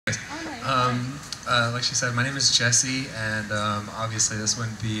Like she said, my name is Jesse, and obviously this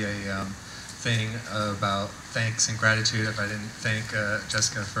wouldn't be a thing about thanks and gratitude if I didn't thank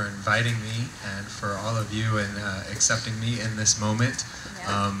Jessica for inviting me and for all of you and accepting me in this moment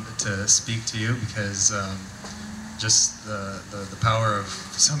to speak to you, because just the power of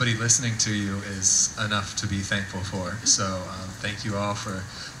somebody listening to you is enough to be thankful for. So thank you all for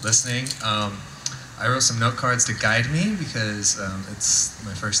listening. I wrote some note cards to guide me because it's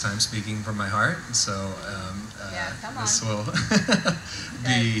my first time speaking from my heart, so this will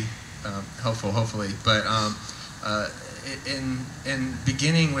be helpful, hopefully. But in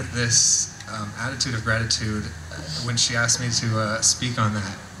beginning with this attitude of gratitude, when she asked me to speak on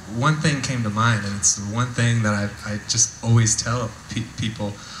that, one thing came to mind, and it's the one thing that I just always tell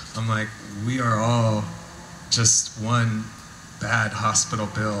people. I'm like, we are all just one bad hospital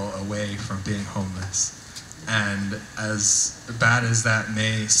bill away from being homeless. And as bad as that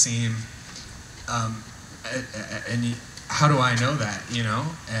may seem, and how do I know that, you know?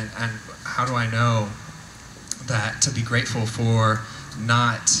 And how do I know that to be grateful for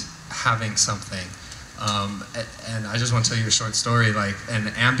not having something? And I just want to tell you a short story. Like an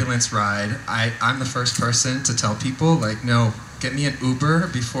ambulance ride, I'm the first person to tell people, like, no, get me an Uber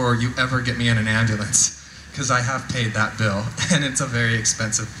before you ever get me in an ambulance, because I have paid that bill, and it's a very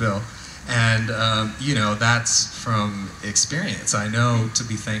expensive bill. And, you know, that's from experience. I know to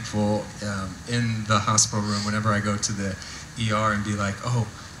be thankful in the hospital room whenever I go to the ER and be like, oh,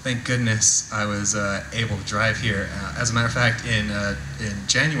 thank goodness I was able to drive here. As a matter of fact, in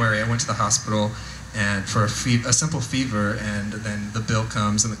January, I went to the hospital and for a simple fever, and then the bill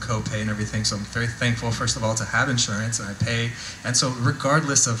comes and the copay and everything. So I'm very thankful, first of all, to have insurance, and I pay. And so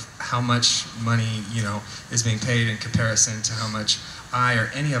regardless of how much money, you know, is being paid in comparison to how much I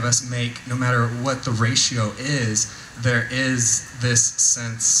or any of us make, no matter what the ratio is, there is this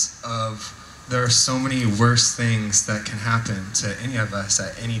sense of there are so many worse things that can happen to any of us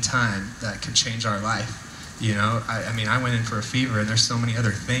at any time that could change our life. You know, I mean, I went in for a fever, and there's so many other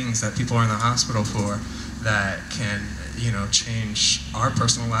things that people are in the hospital for that can, you know, change our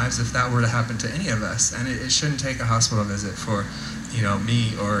personal lives if that were to happen to any of us. And it shouldn't take a hospital visit for, you know,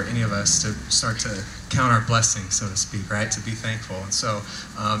 me or any of us to start to count our blessings, so to speak, right? To be thankful. And so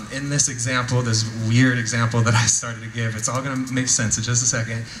in this example, this weird example that I started to give, it's all going to make sense in just a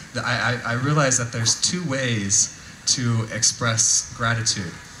second. I realized that there's two ways to express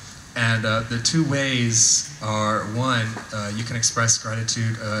gratitude. And the two ways are, one, you can express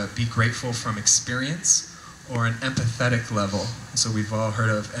gratitude, be grateful from experience, or an empathetic level. So we've all heard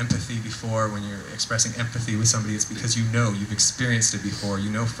of empathy before. When you're expressing empathy with somebody, it's because you know, you've experienced it before, you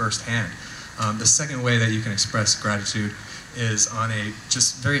know firsthand. The second way that you can express gratitude is on a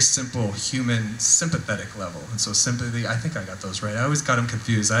just very simple human sympathetic level. And so sympathy, I think I got those right. I always got them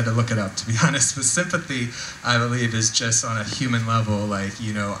confused. I had to look it up, to be honest. But sympathy, I believe, is just on a human level. Like,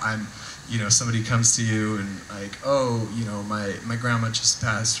 you know, somebody comes to you and like, oh, you know, my grandma just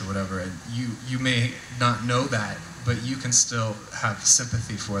passed or whatever, and you may not know that, but you can still have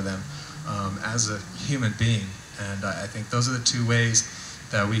sympathy for them as a human being. And I think those are the two ways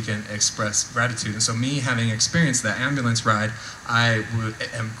that we can express gratitude. And so me, having experienced that ambulance ride, I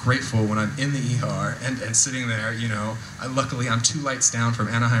am grateful when I'm in the ER and sitting there, you know. Luckily, I'm 2 lights down from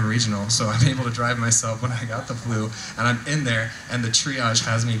Anaheim Regional, so I'm able to drive myself when I got the flu, and I'm in there, and the triage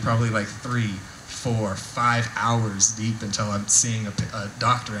has me probably like 3, 4, 5 hours deep until I'm seeing a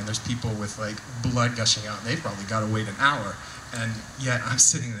doctor, and there's people with like blood gushing out, and they probably got to wait an hour, and yet I'm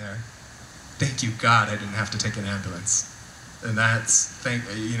sitting there. Thank you, God, I didn't have to take an ambulance. And that's,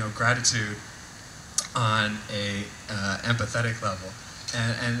 gratitude on a empathetic level.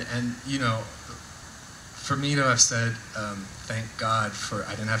 And you know, for me to have said, thank God for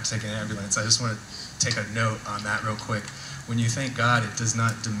I didn't have to take an ambulance, I just want to take a note on that real quick. When you thank God, it does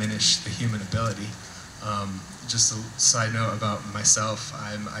not diminish the human ability. Just a side note about myself,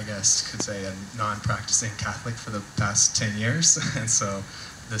 I'm, I guess, could say a non-practicing Catholic for the past 10 years. And so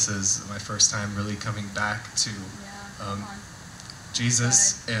this is my first time really coming back to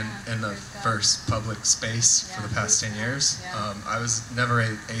Jesus in the first public space for the past 10 years. I was never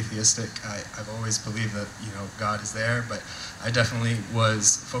atheistic. I've always believed that, you know, God is there, but I definitely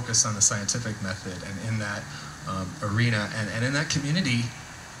was focused on the scientific method and in that arena and in that community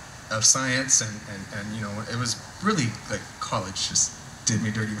of science and you know, it was really like college just did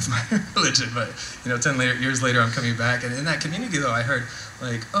me dirty with my religion, but you know, 10 years later I'm coming back, and in that community though I heard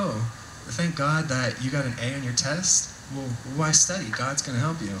like, oh, thank God that you got an A on your test. Well, why study? God's going to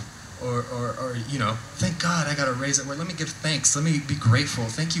help you. Or, you know, thank God I got a raise at work. Let me give thanks. Let me be grateful.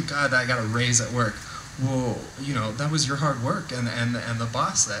 Thank you, God, that I got a raise at work. well, you know, that was your hard work and the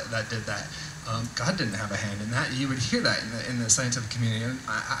boss that did that. God didn't have a hand in that. You would hear that in the scientific community. And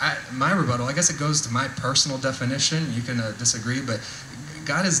my rebuttal, I guess it goes to my personal definition. You can disagree, but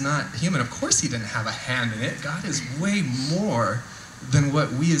God is not human. Of course he didn't have a hand in it. God is way more than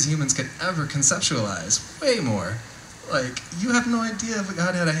what we as humans could ever conceptualize. Way more. Like, you have no idea if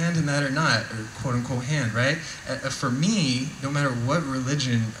God had a hand in that or not, or quote-unquote hand, right? For me, no matter what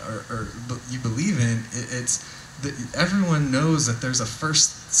religion or you believe in, everyone knows that there's a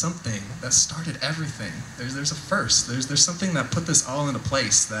first something that started everything. There's a first. There's something that put this all into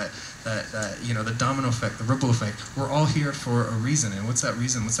place, that you know, the domino effect, the ripple effect. We're all here for a reason, and what's that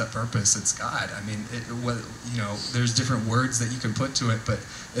reason? What's that purpose? It's God. I mean, you know, there's different words that you can put to it, but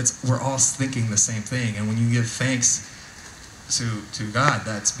we're all thinking the same thing. And when you give thanks to God,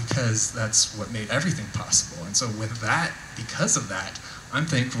 that's because that's what made everything possible. And so with that, because of that, I'm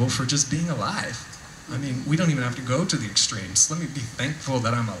thankful for just being alive. I mean, we don't even have to go to the extremes. Let me be thankful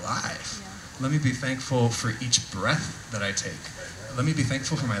that I'm alive. Yeah. Let me be thankful for each breath that I take. Let me be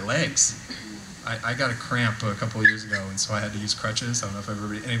thankful for my legs. I got a cramp a couple of years ago, and so I had to use crutches. I don't know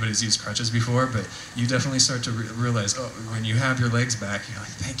if anybody's used crutches before, but you definitely start to realize, oh, when you have your legs back, you're like,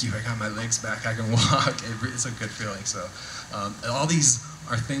 thank you, I got my legs back, I can walk. It's a good feeling. So all these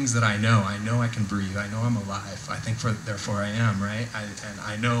are things that I know. I know I can breathe. I know I'm alive. I think therefore I am, right? And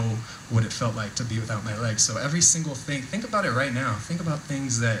I know what it felt like to be without my legs. So every single thing, think about it right now. Think about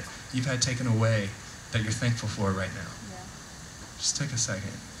things that you've had taken away that you're thankful for right now. Yeah. Just take a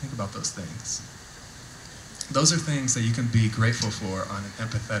second. Think about those things. Those are things that you can be grateful for on an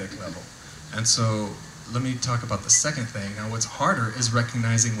empathetic level. And so let me talk about the second thing. Now, what's harder is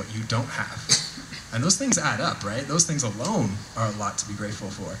recognizing what you don't have. And those things add up, right? Those things alone are a lot to be grateful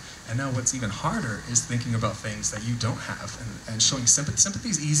for. And now what's even harder is thinking about things that you don't have and showing sympathy. Sympathy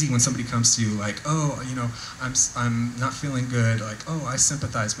is easy when somebody comes to you like, oh, you know, I'm not feeling good. Like, oh, I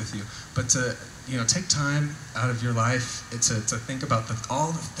sympathize with you. But to, you know, take time out of your life to think about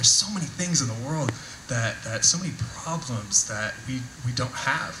there's so many things in the world that so many problems that we don't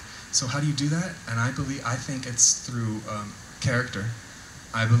have. So how do you do that? And I think it's through character.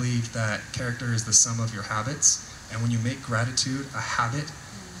 I believe that character is the sum of your habits, and when you make gratitude a habit,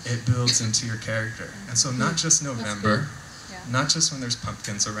 it builds into your character. And so not just November, not just when there's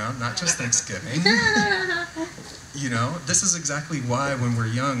pumpkins around, not just Thanksgiving. You know, this is exactly why when we're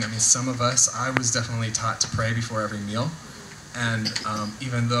young, I mean, some of us, I was definitely taught to pray before every meal. And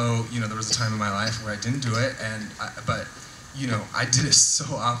even though, you know, there was a time in my life where I didn't do it, but you know, I did it so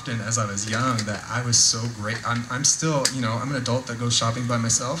often as I was young that I was so great. I'm still, you know, I'm an adult that goes shopping by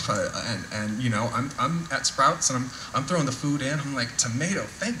myself, and you know, I'm at Sprouts and I'm throwing the food in. I'm like, tomato,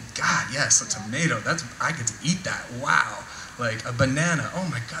 thank God, yes, a tomato. I get to eat that. Wow. Like a banana, oh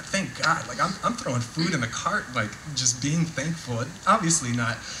my God, thank God. Like I'm throwing food in the cart, like just being thankful. Obviously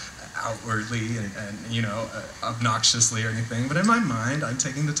not outwardly and you know, obnoxiously or anything, but in my mind I'm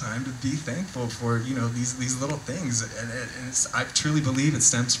taking the time to be thankful for, you know, these little things, and I truly believe it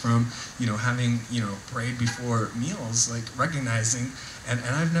stems from, you know, having, you know, prayed before meals, like recognizing, and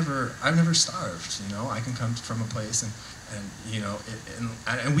I've never starved, you know. I can come from a place and you know,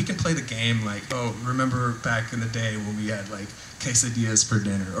 and we can play the game like, oh, remember back in the day when we had like quesadillas for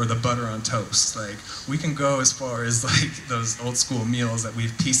dinner or the butter on toast. Like, we can go as far as like those old school meals that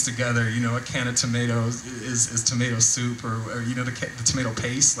we've pieced together. You know, a can of tomatoes is tomato soup, or you know, the tomato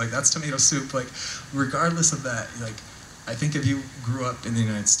paste, like that's tomato soup. Like, regardless of that, like, I think if you grew up in the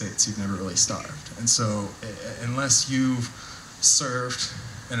United States, you've never really starved. And so unless you've served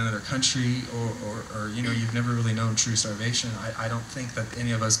in another country, or you know, you've never really known true starvation, I don't think that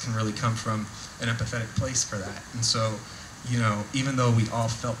any of us can really come from an empathetic place for that. And so, you know, even though we all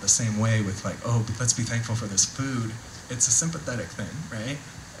felt the same way with like, oh, but let's be thankful for this food, it's a sympathetic thing, right?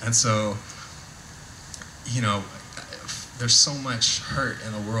 And so, you know, there's so much hurt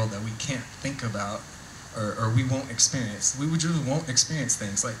in the world that we can't think about, or we won't experience. We just won't experience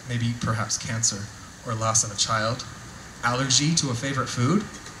things like maybe perhaps cancer, or loss of a child, allergy to a favorite food.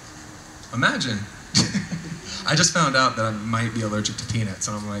 Imagine. I just found out that I might be allergic to peanuts,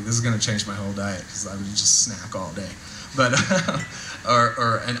 and I'm like, this is going to change my whole diet because I would just snack all day. But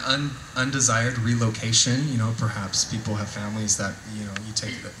or an undesired relocation. You know, perhaps people have families that, you know, you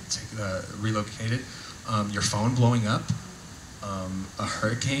take the relocated. Your phone blowing up, a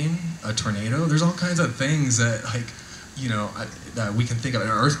hurricane, a tornado. There's all kinds of things that, like, you know, that we can think of. An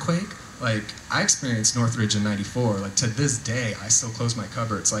earthquake. Like, I experienced Northridge in '94. Like, to this day, I still close my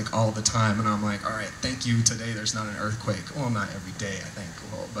cupboards, like, all the time. And I'm like, all right, thank you, today there's not an earthquake. Well, not every day, I think.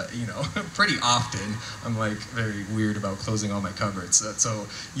 Well, but, you know, pretty often, I'm, like, very weird about closing all my cupboards. So,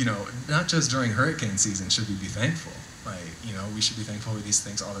 you know, not just during hurricane season should we be thankful. Like, you know, we should be thankful for these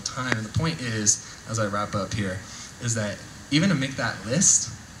things all the time. And the point is, as I wrap up here, is that even to make that list,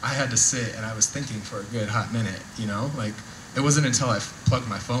 I had to sit and I was thinking for a good hot minute, you know? Like, it wasn't until I plugged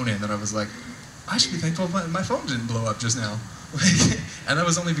my phone in that I was like, I should be thankful my phone didn't blow up just now. And that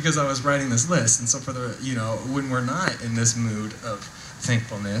was only because I was writing this list. And so for the, you know, when we're not in this mood of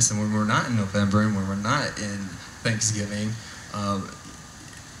thankfulness, and when we're not in November, and when we're not in Thanksgiving,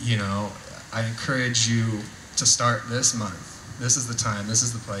 you know, I encourage you to start this month. This is the time, this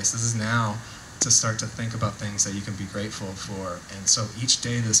is the place, this is now to start to think about things that you can be grateful for. And so each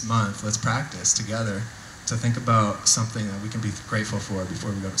day this month, let's practice together to think about something that we can be grateful for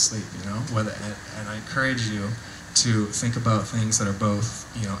before we go to sleep, you know? And I encourage you to think about things that are both,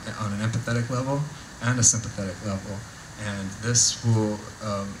 you know, on an empathetic level and a sympathetic level. And this will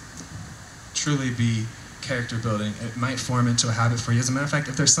truly be character building. It might form into a habit for you. As a matter of fact,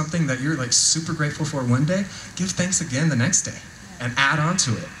 if there's something that you're like super grateful for one day, give thanks again the next day and add on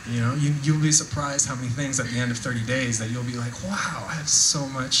to it. You know, you'll be surprised how many things at the end of 30 days that you'll be like, wow, I have so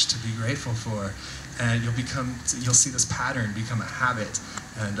much to be grateful for. And you'll see this pattern become a habit,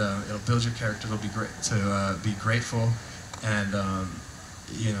 and it'll build your character. It'll be great to be grateful, and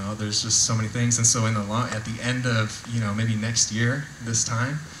you know, there's just so many things. And so at the end of, you know, maybe next year this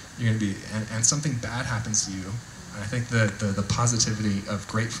time, you're gonna be and something bad happens to you. And I think that the positivity of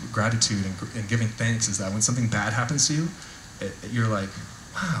gratitude and giving thanks is that when something bad happens to you, you're like,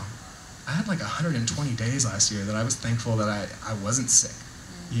 wow, I had like 120 days last year that I was thankful that I wasn't sick,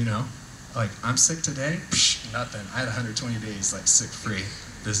 you know? Like, I'm sick today, psh, nothing. I had 120 days, like, sick-free.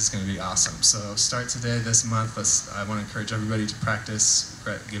 This is going to be awesome. So start today, this month. I want to encourage everybody to practice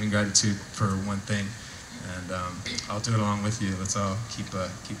giving gratitude for one thing. And I'll do it along with you. Let's all keep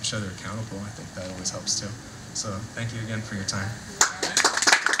each other accountable. I think that always helps, too. So thank you again for your time.